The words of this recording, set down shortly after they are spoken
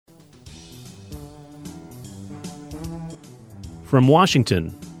From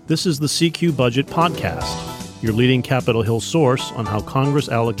Washington, this is the CQ Budget Podcast, your leading Capitol Hill source on how Congress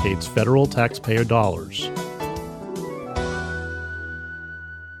allocates federal taxpayer dollars.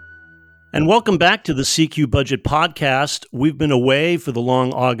 And welcome back to the CQ Budget Podcast. We've been away for the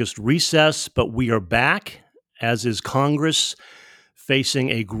long August recess, but we are back, as is Congress, facing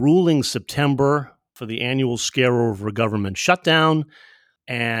a grueling September for the annual scare over government shutdown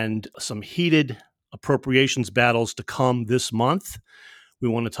and some heated appropriations battles to come this month. We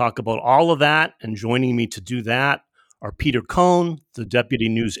want to talk about all of that, and joining me to do that are Peter Cohn, the Deputy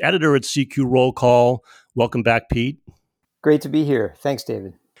News Editor at CQ Roll Call. Welcome back, Pete. Great to be here. Thanks,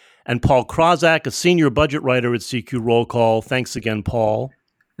 David. And Paul Krawzak, a Senior Budget Writer at CQ Roll Call. Thanks again, Paul.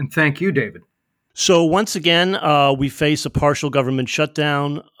 And thank you, David. So once again, we face a partial government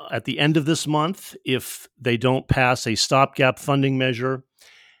shutdown at the end of this month if they don't pass a stopgap funding measure.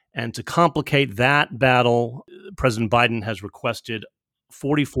 And to complicate that battle, President Biden has requested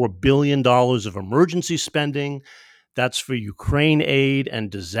 $44 billion of emergency spending. That's for Ukraine aid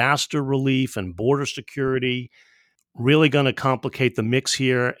and disaster relief and border security. Really going to complicate the mix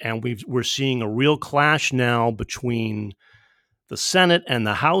here. And we're seeing a real clash now between the Senate and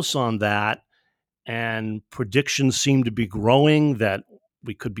the House on that. And predictions seem to be growing that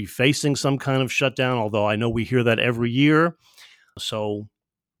we could be facing some kind of shutdown, although I know we hear that every year. So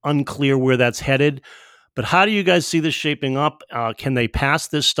unclear where that's headed. But how do you guys see this shaping up? Can they pass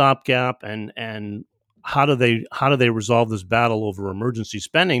this stopgap, and how do they resolve this battle over emergency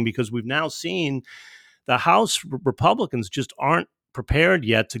spending? Because we've now seen the House Republicans just aren't prepared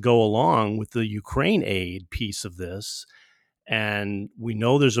yet to go along with the Ukraine aid piece of this. And we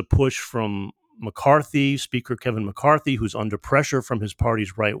know there's a push from McCarthy, Speaker Kevin McCarthy, who's under pressure from his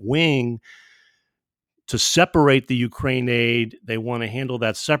party's right wing to separate the Ukraine aid. They want to handle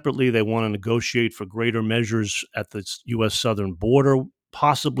that separately. They want to negotiate for greater measures at the U.S. southern border,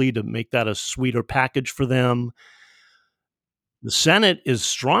 possibly to make that a sweeter package for them. The Senate is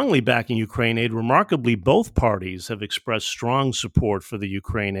strongly backing Ukraine aid. Remarkably, both parties have expressed strong support for the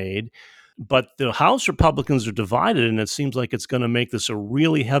Ukraine aid. But the House Republicans are divided, and it seems like it's going to make this a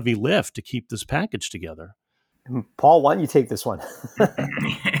really heavy lift to keep this package together. Paul, why don't you take this one?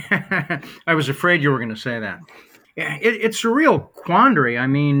 I was afraid you were going to say that. It's a real quandary. I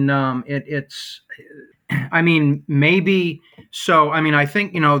mean, maybe so. I mean, I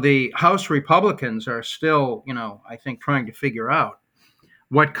think, the House Republicans are still, I think trying to figure out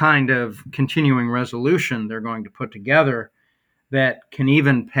what kind of continuing resolution they're going to put together that can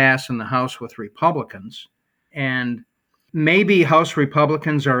even pass in the House with Republicans. And maybe House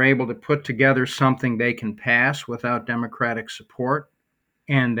Republicans are able to put together something they can pass without Democratic support,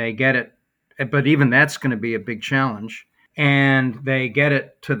 and they get it. But even that's going to be a big challenge. And they get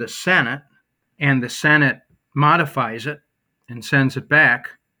it to the Senate, and the Senate modifies it and sends it back.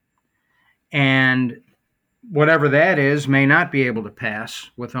 And whatever that is may not be able to pass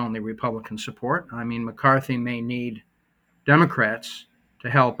with only Republican support. I mean, McCarthy may need Democrats to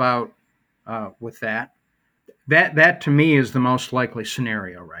help out with that. That to me is the most likely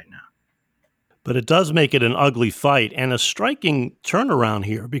scenario right now. But it does make it an ugly fight and a striking turnaround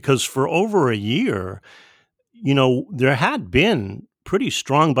here, because for over a year, there had been pretty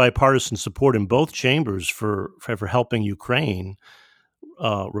strong bipartisan support in both chambers for helping Ukraine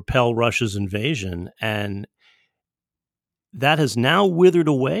repel Russia's invasion. And that has now withered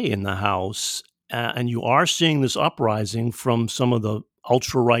away in the House. And you are seeing this uprising from some of the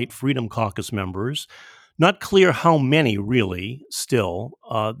ultra-right Freedom Caucus members. Not clear how many, really, still.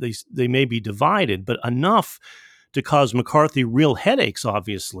 They may be divided, but enough to cause McCarthy real headaches,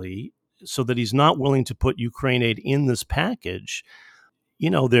 obviously, so that he's not willing to put Ukraine aid in this package.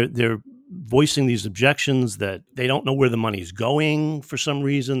 They're voicing these objections that they don't know where the money's going for some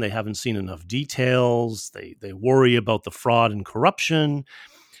reason. They haven't seen enough details. They worry about the fraud and corruption.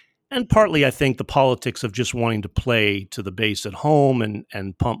 And partly, I think, the politics of just wanting to play to the base at home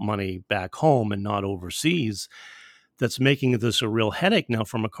and pump money back home and not overseas that's making this a real headache now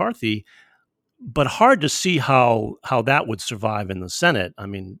for McCarthy. But hard to see how that would survive in the Senate. I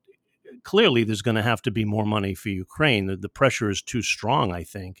mean, clearly there's going to have to be more money for Ukraine. The pressure is too strong, I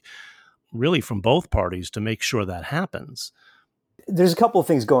think, really from both parties to make sure that happens. There's a couple of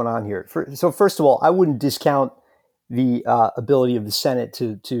things going on here. So first of all, I wouldn't discount the ability of the Senate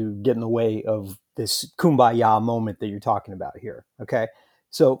to get in the way of this kumbaya moment that you're talking about here. Okay.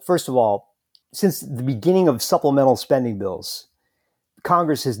 So first of all, since the beginning of supplemental spending bills,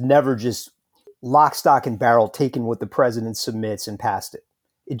 Congress has never just lock, stock, and barrel taken what the president submits and passed it.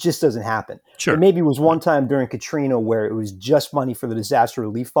 It just doesn't happen. Sure. There maybe was one time during Katrina where it was just money for the disaster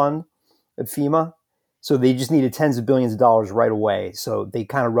relief fund at FEMA, So they just needed tens of billions of dollars right away. So they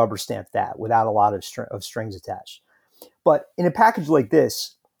kind of rubber stamped that without a lot of strings attached. But in a package like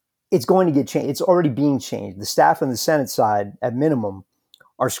this, it's going to get changed. It's already being changed. The staff on the Senate side, at minimum,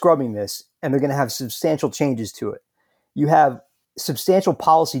 are scrubbing this, and they're going to have substantial changes to it. You have substantial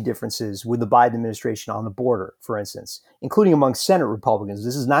policy differences with the Biden administration on the border, for instance, including among Senate Republicans.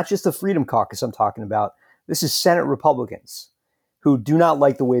 This is not just the Freedom Caucus I'm talking about. This is Senate Republicans who do not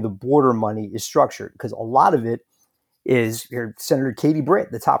like the way the border money is structured, because a lot of it is Senator Katie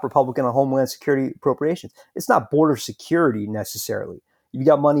Britt, the top Republican on Homeland Security appropriations. It's not border security necessarily. You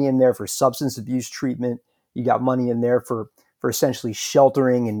got money in there for substance abuse treatment. You got money in there for essentially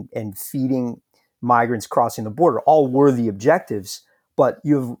sheltering and feeding migrants crossing the border, all worthy objectives. But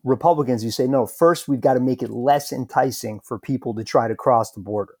you have Republicans who say, no, first we've got to make it less enticing for people to try to cross the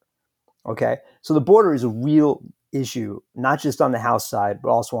border. Okay, so the border is a real issue, not just on the House side, but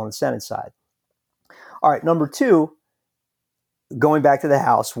also on the Senate side. All right, number two, going back to the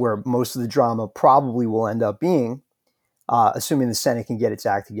House, where most of the drama probably will end up being, assuming the Senate can get its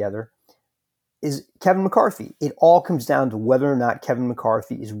act together, is Kevin McCarthy. It all comes down to whether or not Kevin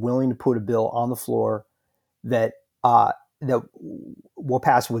McCarthy is willing to put a bill on the floor that will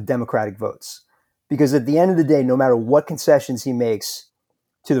pass with Democratic votes. Because at the end of the day, no matter what concessions he makes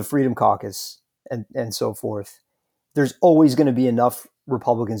to the Freedom Caucus and so forth, there's always going to be enough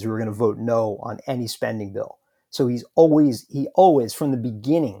Republicans who are going to vote no on any spending bill. So he always from the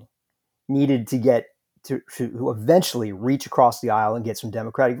beginning needed to get to eventually reach across the aisle and get some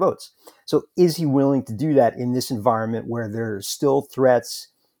Democratic votes. So is he willing to do that in this environment where there are still threats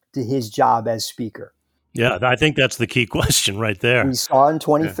to his job as Speaker? Yeah, I think that's the key question right there. We saw in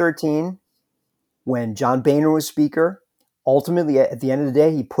 2013 when John Boehner was Speaker. Ultimately, at the end of the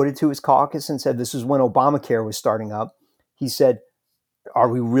day, he put it to his caucus and said, this is when Obamacare was starting up. He said, are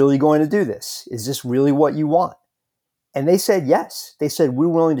we really going to do this? Is this really what you want? And they said yes. They said, we're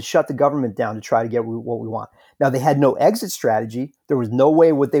willing to shut the government down to try to get what we want. Now, they had no exit strategy. There was no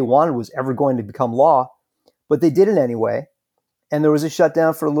way what they wanted was ever going to become law, but they did it anyway. And there was a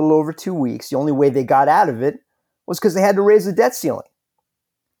shutdown for a little over 2 weeks. The only way they got out of it was because they had to raise the debt ceiling.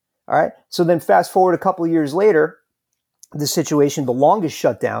 All right. So then fast forward a couple of years later, the situation, the longest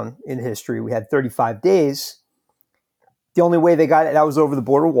shutdown in history, we had 35 days. The only way they got it, that was over the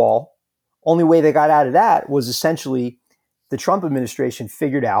border wall. Only way they got out of that was essentially the Trump administration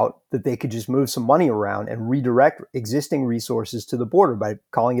figured out that they could just move some money around and redirect existing resources to the border by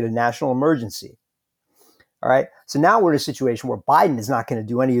calling it a national emergency. All right. So now we're in a situation where Biden is not going to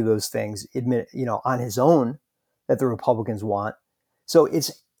do any of those things, on his own that the Republicans want. So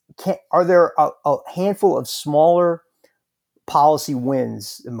are there a handful of smaller policy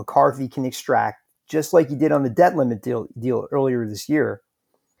wins that McCarthy can extract, just like he did on the debt limit deal earlier this year?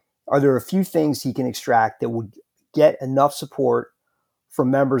 Are there a few things he can extract that would get enough support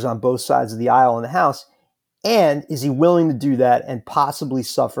from members on both sides of the aisle in the House? And is he willing to do that and possibly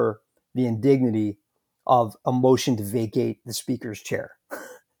suffer the indignity of a motion to vacate the Speaker's chair?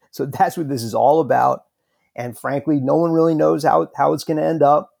 So that's what this is all about. And frankly, no one really knows how it's going to end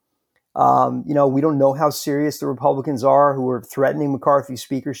up. We don't know how serious the Republicans are who are threatening McCarthy's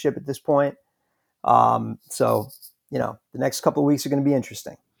speakership at this point. So the next couple of weeks are going to be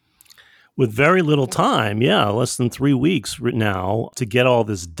interesting. With very little time, less than 3 weeks now to get all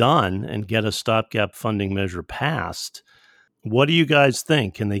this done and get a stopgap funding measure passed. What do you guys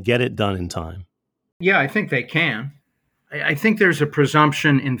think? Can they get it done in time? Yeah, I think they can. I think there's a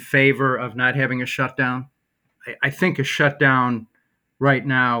presumption in favor of not having a shutdown. I think a shutdown right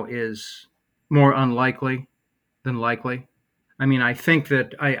now is more unlikely than likely. I mean, I think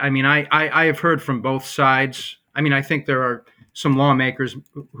that I have heard from both sides. I mean, I think there are some lawmakers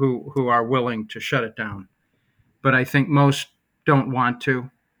who are willing to shut it down, but I think most don't want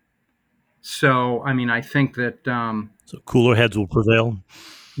to. So, I mean, I think that so cooler heads will prevail.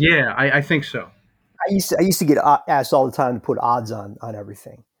 Yeah, I think so. I used to get asked all the time to put odds on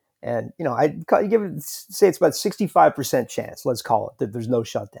everything, and I'd say it's about 65% chance, let's call it, that there's no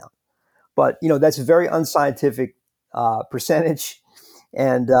shutdown. But that's a very unscientific percentage,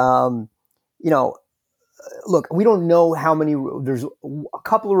 and look, we don't know how many. There's a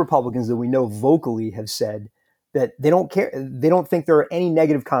couple of Republicans that we know vocally have said that they don't care. They don't think there are any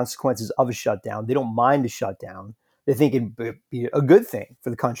negative consequences of a shutdown. They don't mind a shutdown. They think it'd be a good thing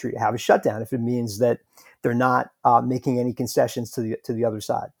for the country to have a shutdown if it means that they're not making any concessions to the other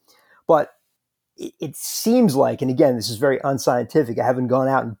side. But it seems like, and again, this is very unscientific. I haven't gone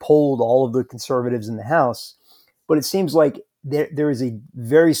out and polled all of the conservatives in the House, but it seems like there is a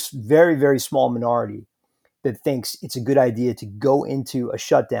very, very, very small minority that thinks it's a good idea to go into a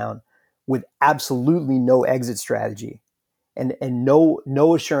shutdown with absolutely no exit strategy and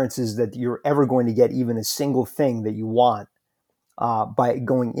no assurances that you're ever going to get even a single thing that you want by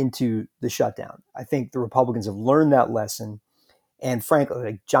going into the shutdown. I think the Republicans have learned that lesson. And frankly,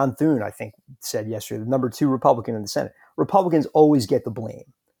 like John Thune, I think, said yesterday, the number 2 Republican in the Senate, Republicans always get the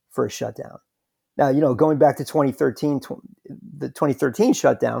blame for a shutdown. Now, going back to 2013, the 2013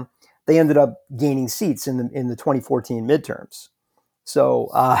 shutdown, they ended up gaining seats in the 2014 midterms. So,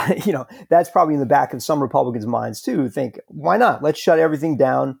 that's probably in the back of some Republicans' minds too, who think, why not? Let's shut everything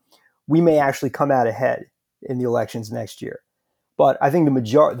down. We may actually come out ahead in the elections next year. But I think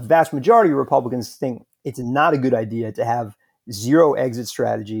the vast majority of Republicans think it's not a good idea to have zero exit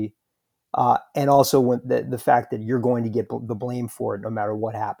strategy, and also the fact that you're going to get the blame for it no matter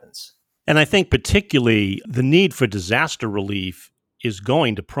what happens. And I think particularly the need for disaster relief is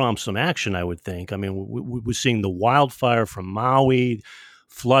going to prompt some action, I would think. I mean, we're seeing the wildfire from Maui,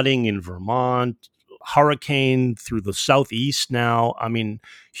 flooding in Vermont, hurricane through the southeast now. I mean,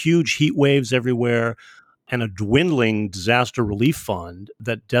 huge heat waves everywhere, and a dwindling disaster relief fund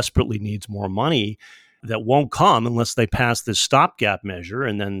that desperately needs more money that won't come unless they pass this stopgap measure.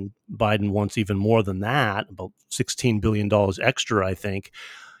 And then Biden wants even more than that, about $16 billion extra, I think,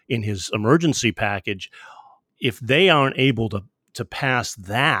 in his emergency package. If they aren't able to pass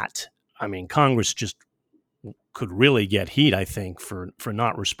that, I mean, Congress just could really get heat, I think, for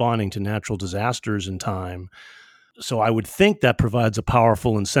not responding to natural disasters in time. So I would think that provides a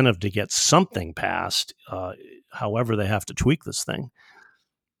powerful incentive to get something passed, however they have to tweak this thing.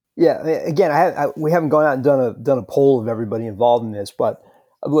 Yeah, again, we haven't gone out and done a poll of everybody involved in this, but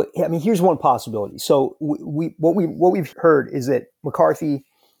I mean, here's one possibility. So what we've heard is that McCarthy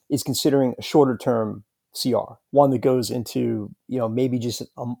is considering a shorter term CR, one that goes into maybe just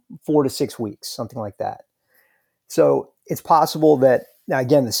 4 to 6 weeks, something like that. So it's possible that now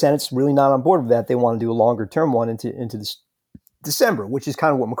again the Senate's really not on board with that. They want to do a longer term one into this December, which is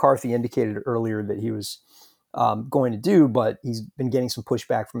kind of what McCarthy indicated earlier that he was going to do, but he's been getting some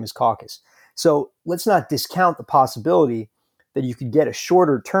pushback from his caucus. So let's not discount the possibility that you could get a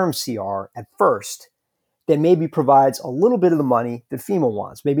shorter term CR at first that maybe provides a little bit of the money that FEMA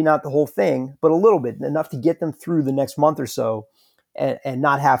wants. Maybe not the whole thing, but a little bit, enough to get them through the next month or so and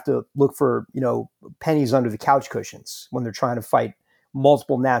not have to look for, pennies under the couch cushions when they're trying to fight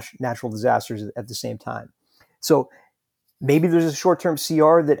multiple natural disasters at the same time. So maybe there's a short-term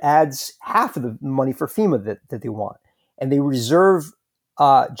CR that adds half of the money for FEMA that they want. And they reserve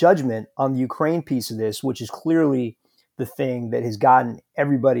judgment on the Ukraine piece of this, which is clearly the thing that has gotten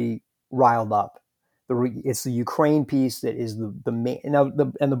everybody riled up. It's the Ukraine piece that is the main, and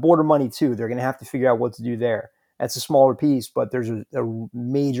the border money too. They're going to have to figure out what to do there. That's a smaller piece, but there's a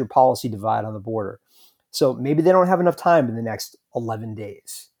major policy divide on the border. So maybe they don't have enough time in the next 11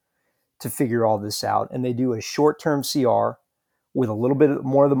 days to figure all this out. And they do a short-term CR with a little bit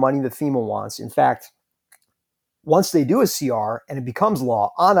more of the money that FEMA wants. In fact, once they do a CR and it becomes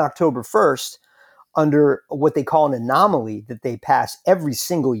law on October 1st, under what they call an anomaly that they pass every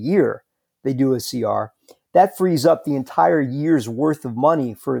single year, they do a CR, that frees up the entire year's worth of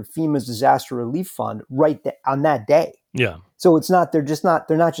money for FEMA's disaster relief fund on that day. Yeah. So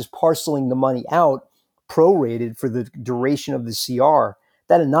they're not just parceling the money out prorated for the duration of the CR.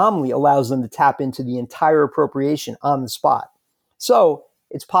 That anomaly allows them to tap into the entire appropriation on the spot. So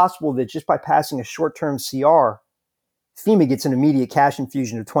it's possible that just by passing a short-term CR, FEMA gets an immediate cash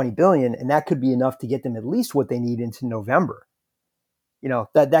infusion of $20 billion, and that could be enough to get them at least what they need into November. I'm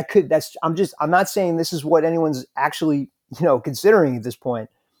not saying this is what anyone's actually, considering at this point,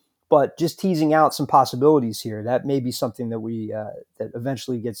 but just teasing out some possibilities here. That may be something that that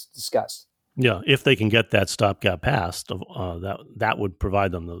eventually gets discussed. Yeah, if they can get that stopgap passed, that would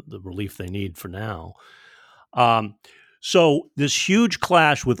provide them the relief they need for now. So this huge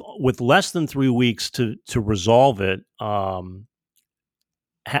clash with less than 3 weeks to resolve it, and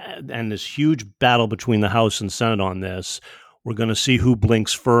this huge battle between the House and Senate on this. We're going to see who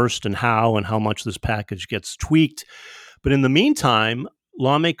blinks first and how much this package gets tweaked. But in the meantime,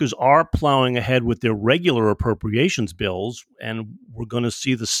 lawmakers are plowing ahead with their regular appropriations bills, and we're going to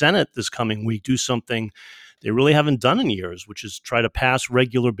see the Senate this coming week do something they really haven't done in years, which is try to pass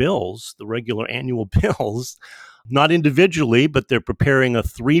regular bills, the regular annual bills, not individually, but they're preparing a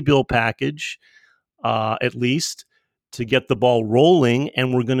 3-bill package, at least, to get the ball rolling.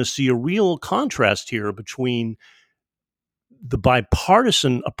 And we're going to see a real contrast here between the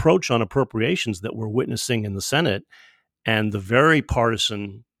bipartisan approach on appropriations that we're witnessing in the Senate and the very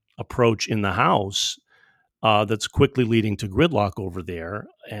partisan approach in the House that's quickly leading to gridlock over there.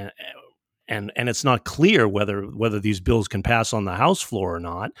 and it's not clear whether these bills can pass on the House floor or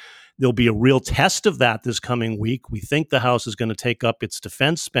not. There'll be a real test of that this coming week. We think the House is going to take up its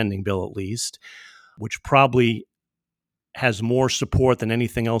defense spending bill at least, which probably has more support than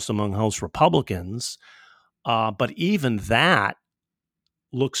anything else among House Republicans. But even that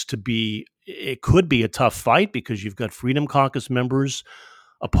looks to be, it could be a tough fight because you've got Freedom Caucus members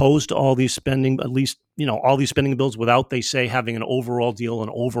opposed to all these spending, at least, all these spending bills without, they say, having an overall deal on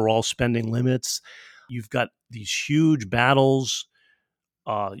overall spending limits. You've got these huge battles.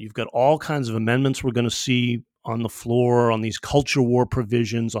 You've got all kinds of amendments we're going to see on the floor on these culture war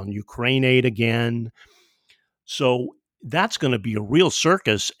provisions, on Ukraine aid again. So that's going to be a real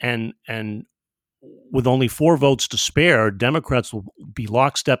circus. And with only 4 votes to spare, Democrats will be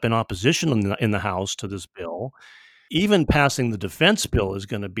lockstep in opposition in the House to this bill. Even passing the defense bill is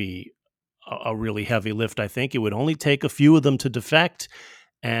going to be a really heavy lift, I think. It would only take a few of them to defect.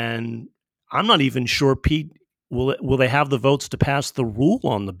 And I'm not even sure, Pete, will they have the votes to pass the rule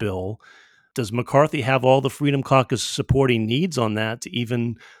on the bill? Does McCarthy have all the Freedom Caucus support he needs on that to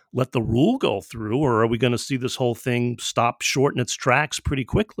even let the rule go through? Or are we going to see this whole thing stop short in its tracks pretty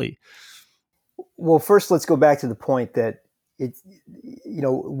quickly? Well, first, let's go back to the point that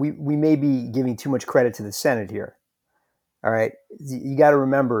we may be giving too much credit to the Senate here. All right. You got to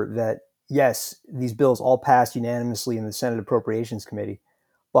remember that, yes, these bills all passed unanimously in the Senate Appropriations Committee,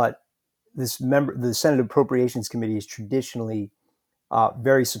 but the Senate Appropriations Committee is traditionally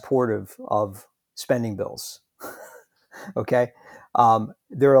very supportive of spending bills. Okay.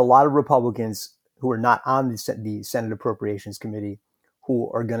 There are a lot of Republicans who are not on the Senate Appropriations Committee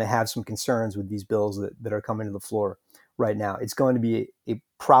who are going to have some concerns with these bills that are coming to the floor right now. It's going to be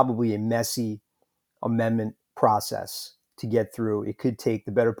probably a messy amendment process to get through. It could take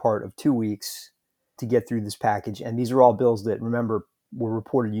the better part of 2 weeks to get through this package. And these are all bills that, remember, were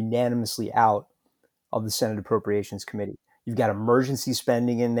reported unanimously out of the Senate Appropriations Committee. You've got emergency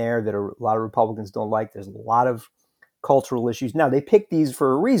spending in there that a lot of Republicans don't like. There's a lot of cultural issues. Now, they picked these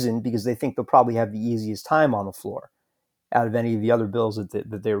for a reason because they think they'll probably have the easiest time on the floor out of any of the other bills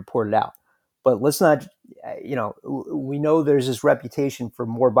that they reported out. But let's not, we know there's this reputation for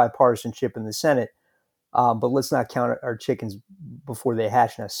more bipartisanship in the Senate, but let's not count our chickens before they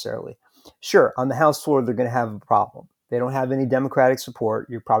hatch necessarily. Sure, on the House floor, they're going to have a problem. They don't have any Democratic support.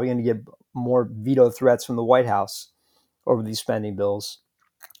 You're probably going to get more veto threats from the White House over these spending bills.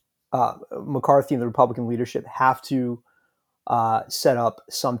 McCarthy and the Republican leadership have to set up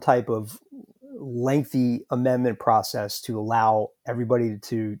some type of lengthy amendment process to allow everybody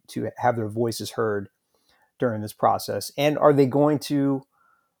to have their voices heard during this process. And are they going to,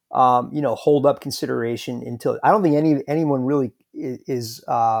 hold up consideration until, I don't think anyone really is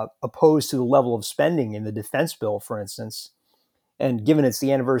opposed to the level of spending in the defense bill, for instance. And given it's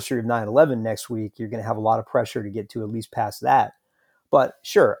the anniversary of 9/11 next week, you're going to have a lot of pressure to get to at least past that. But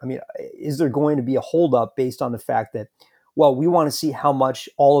sure, I mean, is there going to be a holdup based on the fact that, well, we want to see how much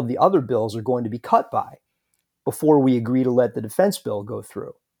all of the other bills are going to be cut by before we agree to let the defense bill go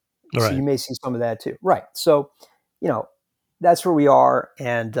through? Right. So you may see some of that too. Right. So, that's where we are.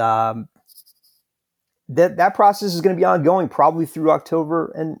 And that process is going to be ongoing probably through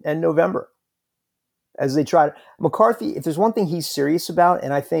October and November as they try to. McCarthy, if there's one thing he's serious about,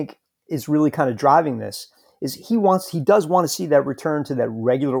 and I think is really kind of driving this, is he does want to see that return to that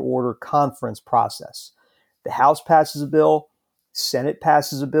regular order conference process. The House passes a bill, Senate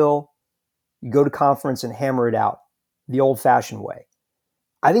passes a bill, you go to conference and hammer it out the old-fashioned way.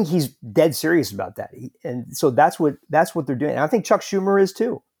 I think he's dead serious about that. And so that's what they're doing. And I think Chuck Schumer is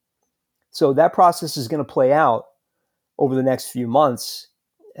too. So that process is going to play out over the next few months.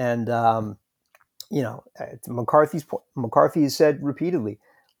 And, McCarthy has said repeatedly,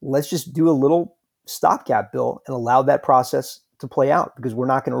 let's just do a little stopgap bill and allow that process to play out because we're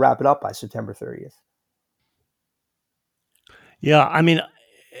not going to wrap it up by September 30th. Yeah, I mean,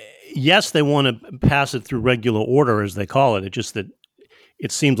 yes, they want to pass it through regular order, as they call it. It's just that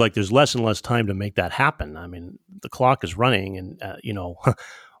it seems like there's less and less time to make that happen. I mean, the clock is running, and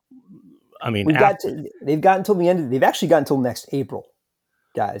I mean, they've got until the end. They've actually got until next April,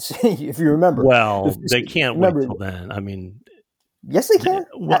 guys. If you remember, well, they can't wait till then. I mean, yes, they can.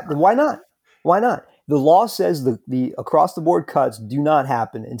 Why not? Why not? The law says the across the board cuts do not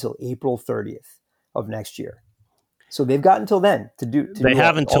happen until April 30th of next year. So they've got until then to do. They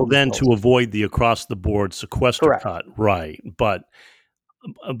have until then to avoid the across the board sequester Correct. cut, right? But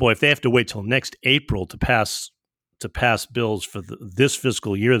boy, if they have to wait till next April to pass bills for this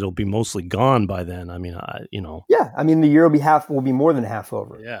fiscal year, they'll be mostly gone by then. I mean, Yeah, I mean the year will be more than half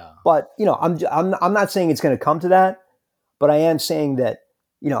over. Yeah. But I'm not saying it's going to come to that, but I am saying that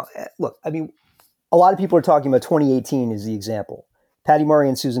look, I mean, a lot of people are talking about 2018 as the example. Patty Murray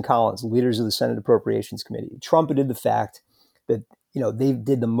and Susan Collins, leaders of the Senate Appropriations Committee, trumpeted the fact that they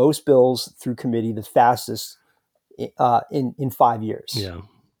did the most bills through committee the fastest in 5 years. Yeah.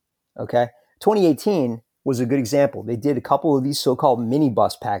 Okay. 2018 was a good example. They did a couple of these so-called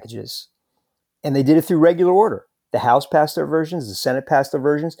minibus packages, and they did it through regular order. The House passed their versions, the Senate passed their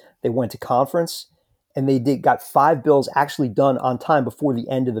versions. They went to conference, and they got 5 bills actually done on time before the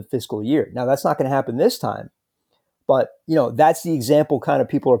end of the fiscal year. Now, that's not going to happen this time, but that's the example kind of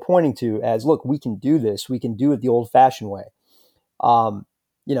people are pointing to as, look, we can do this. We can do it the old-fashioned way. Of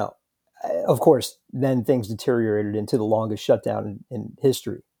course, then things deteriorated into the longest shutdown in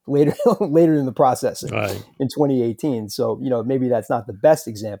history later in the process Right. in 2018. So, maybe that's not the best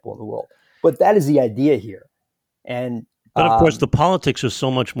example in the world, but that is the idea here. And But of course, the politics are so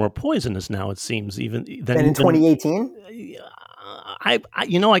much more poisonous now, it seems, than in 2018. I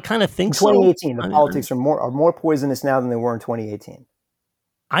kind of think in 2018, the politics are more poisonous now than they were in 2018.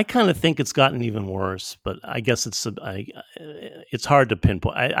 I kind of think it's gotten even worse, but I guess it's hard to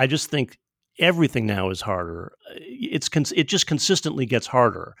pinpoint. I just think everything now is harder. It just consistently gets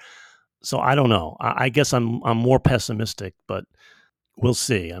harder. So I don't know. I guess I'm more pessimistic, but we'll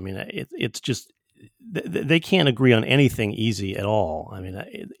see. I mean, it's just they can't agree on anything easy at all. I mean,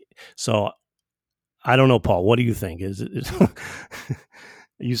 so I don't know, Paul. What do you think? Is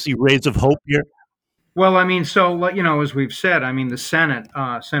you see rays of hope here? Well, I mean, so, as we've said, I mean, the Senate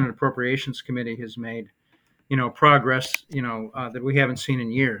Appropriations Committee has made, progress, that we haven't seen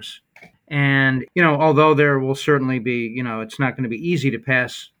in years. And, although there will certainly be, it's not going to be easy to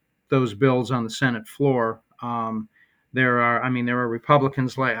pass those bills on the Senate floor. There are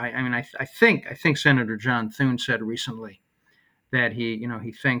Republicans I think Senator John Thune said recently that he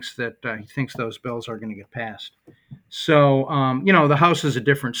thinks those bills are going to get passed. So, the House is a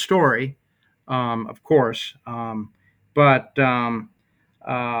different story. Of course, but I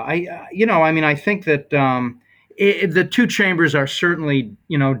think that the two chambers are certainly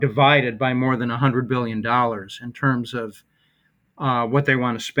divided by more than $100 billion in terms of what they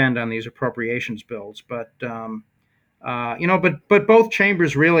want to spend on these appropriations bills. But but both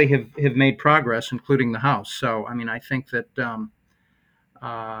chambers really have made progress, including the House. So I mean, I think that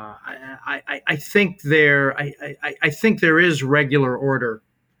I think there is regular order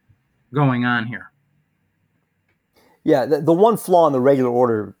going on here. Yeah, the one flaw in the regular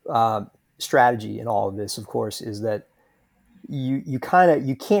order strategy in all of this, of course, is that you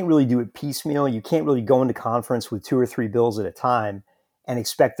can't really do it piecemeal. You can't really go into conference with 2 or 3 bills at a time and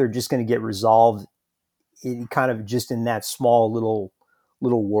expect they're just going to get resolved in kind of just in that small little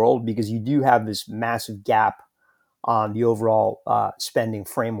world, because you do have this massive gap on the overall spending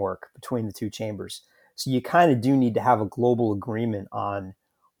framework between the two chambers. So you kind of do need to have a global agreement on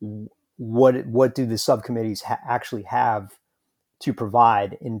what do the subcommittees actually have to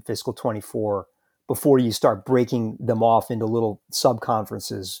provide in fiscal 24 before you start breaking them off into little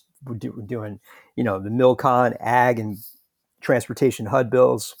sub-conferences. We're doing, the MilCon, Ag, and Transportation HUD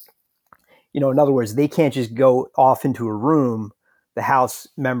bills. In other words, they can't just go off into a room, the House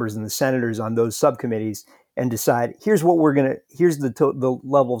members and the senators on those subcommittees, and decide, here's the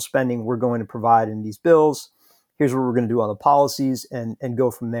level of spending we're going to provide in these bills. Here's what we're going to do on the policies, and go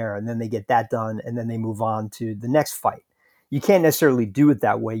from there. And then they get that done, and then they move on to the next fight. You can't necessarily do it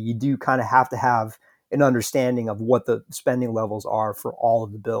that way. You do kind of have to have an understanding of what the spending levels are for all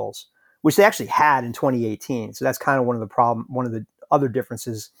of the bills, which they actually had in 2018. So that's kind of one of the other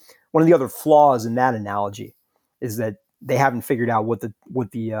differences, one of the other flaws in that analogy is that they haven't figured out what the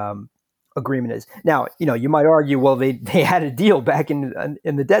agreement is. Now, you might argue, well, they had a deal back in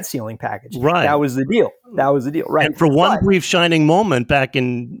the debt ceiling package. Right. That was the deal. Right. And for one brief shining moment back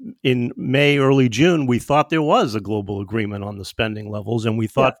in May, early June, we thought there was a global agreement on the spending levels. And we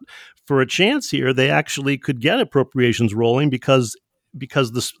thought for a chance here, they actually could get appropriations rolling because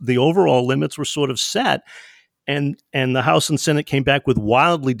the overall limits were sort of set. And the House and Senate came back with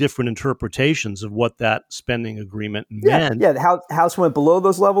wildly different interpretations of what that spending agreement meant. Yeah, the House went below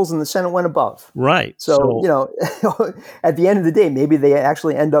those levels and the Senate went above. Right. So at the end of the day, maybe they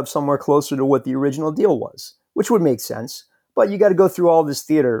actually end up somewhere closer to what the original deal was, which would make sense. But you got to go through all this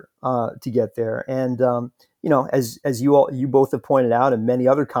theater to get there. And, as you both have pointed out, and many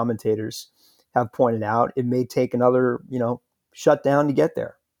other commentators have pointed out, it may take another, shutdown to get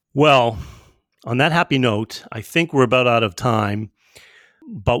there. Well, on that happy note, I think we're about out of time,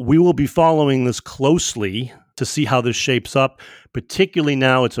 but we will be following this closely to see how this shapes up. Particularly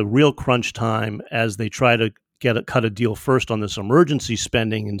now, it's a real crunch time as they try to cut a deal first on this emergency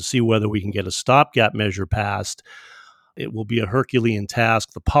spending and see whether we can get a stopgap measure passed. it will be a Herculean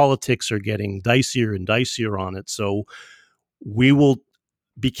task. The politics are getting dicier and dicier on it. So we will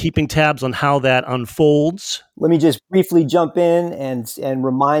be keeping tabs on how that unfolds. Let me just briefly jump in and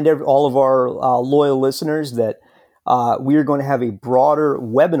remind all of our loyal listeners that we are going to have a broader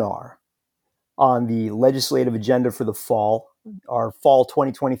webinar on the legislative agenda for the fall, our fall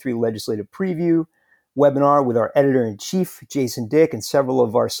 2023 legislative preview webinar with our editor-in-chief, Jason Dick, and several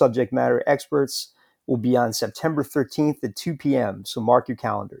of our subject matter experts will be on September 13th at 2 p.m., so mark your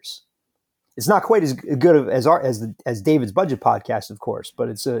calendars. It's not quite as good as David's budget podcast, of course, but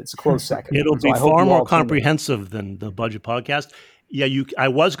it's a close second. It'll be far more comprehensive than the budget podcast. Yeah, I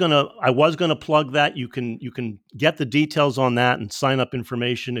was gonna plug that. You can get the details on that and sign up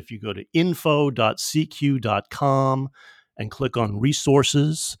information if you go to info.cq.com and click on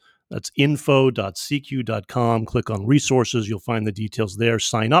resources. That's info.cq.com. Click on resources. You'll find the details there.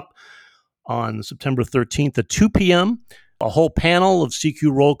 Sign up on September 13th at 2 p.m. A whole panel of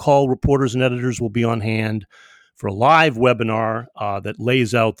CQ roll call reporters and editors will be on hand for a live webinar that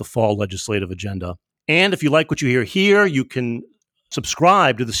lays out the fall legislative agenda. And if you like what you hear here, you can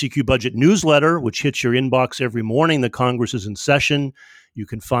subscribe to the CQ Budget newsletter, which hits your inbox every morning that Congress is in session. You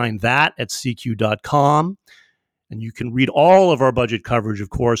can find that at cq.com. And you can read all of our budget coverage, of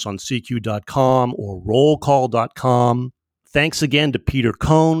course, on cq.com or rollcall.com. Thanks again to Peter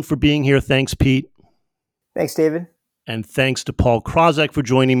Cohn for being here. Thanks, Pete. Thanks, David. And thanks to Paul Krawzak for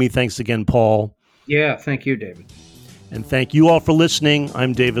joining me. Thanks again, Paul. Yeah, thank you, David. And thank you all for listening.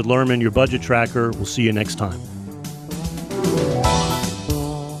 I'm David Lerman, your budget tracker. We'll see you next time.